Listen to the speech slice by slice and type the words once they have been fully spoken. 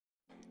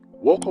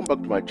Welcome back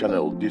to my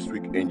channel, This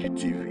Week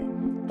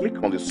NGTV.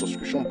 Click on the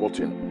subscription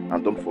button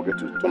and don't forget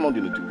to turn on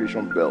the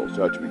notification bell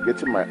so that you'll be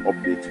getting my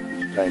updates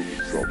each time it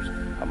drops.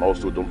 And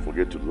also don't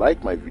forget to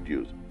like my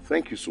videos.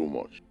 Thank you so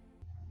much.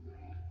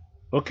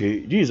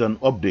 Okay, this is an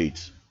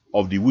update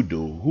of the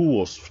widow who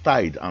was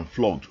tied and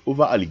flogged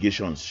over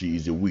allegations she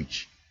is a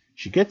witch.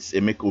 She gets a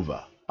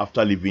makeover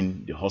after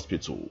leaving the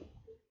hospital.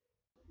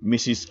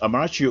 Mrs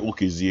Amarachi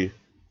Okezie,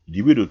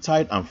 the widow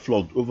tied and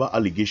flogged over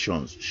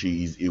allegations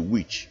she is a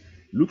witch,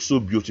 looks so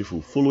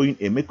beautiful following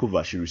a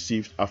makeover she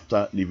received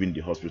after leaving the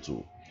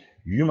hospital.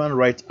 Human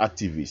rights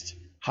activist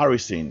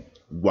Harrison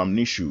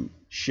Gwamnishu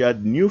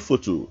shared new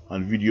photo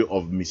and video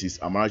of Mrs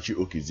Amarachi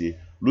Okezie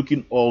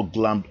looking all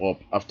glammed up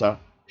after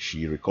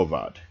she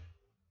recovered.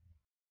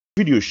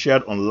 Video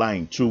shared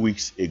online 2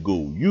 weeks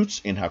ago,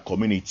 youths in her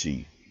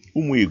community,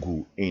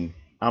 Umuegu in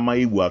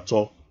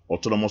Amaiwato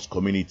Autonomous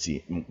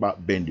Community, Mkpa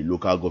Bendi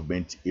local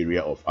government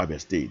area of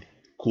Abia State,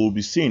 could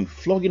be seen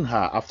flogging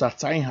her after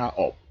tying her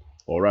up,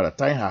 or rather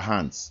tying her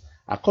hands.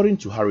 According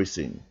to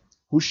Harrison,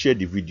 who shared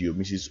the video,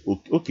 Mrs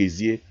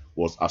Okezie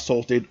was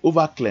assaulted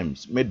over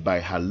claims made by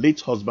her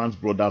late husband's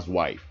brother's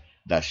wife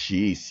that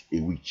she is a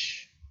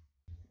witch.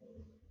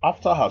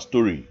 After her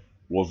story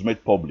was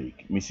made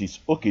public, Mrs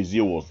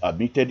Okezie was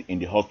admitted in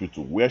the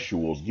hospital where she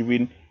was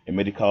given a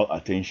medical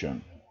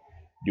attention.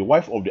 The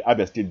wife of the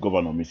Abia State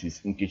Governor,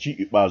 Mrs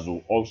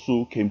Ikpeazu,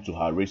 also came to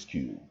her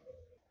rescue.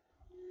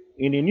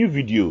 In a new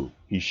video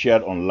he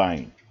shared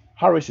online,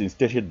 Harrison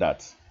stated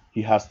that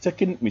he has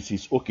taken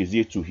Mrs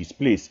Okezie to his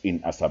place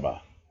in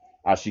Asaba,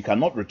 as she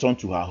cannot return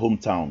to her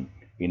hometown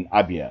in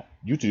Abia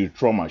due to the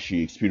trauma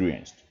she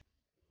experienced.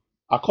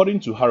 According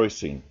to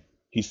Harrison,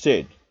 he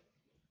said,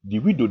 "The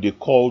widow they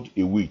called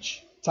a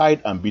witch,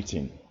 tied and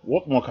beaten.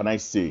 What more can I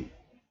say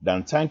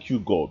than thank you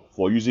God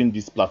for using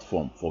this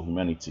platform for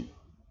humanity?"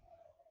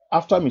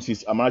 After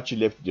Mrs Amarachi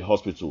left the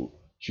hospital,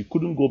 she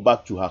couldn't go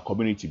back to her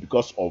community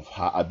because of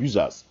her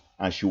abusers,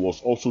 and she was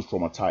also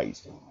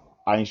traumatized.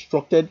 I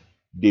instructed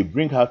they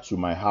bring her to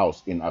my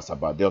house in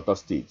Asaba, Delta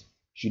State.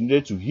 She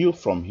needed to heal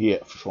from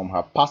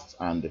her past,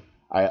 and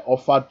I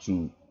offered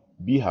to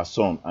be her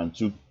son and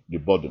took the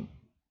burden.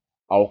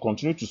 I will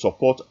continue to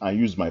support and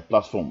use my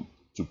platform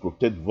to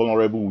protect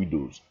vulnerable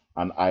widows,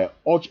 and I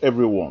urge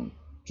everyone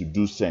to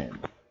do same.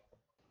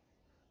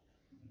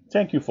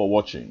 Thank you for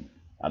watching,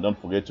 and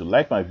don't forget to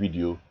like my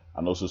video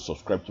and also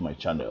subscribe to my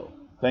channel.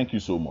 Thank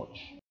you so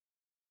much.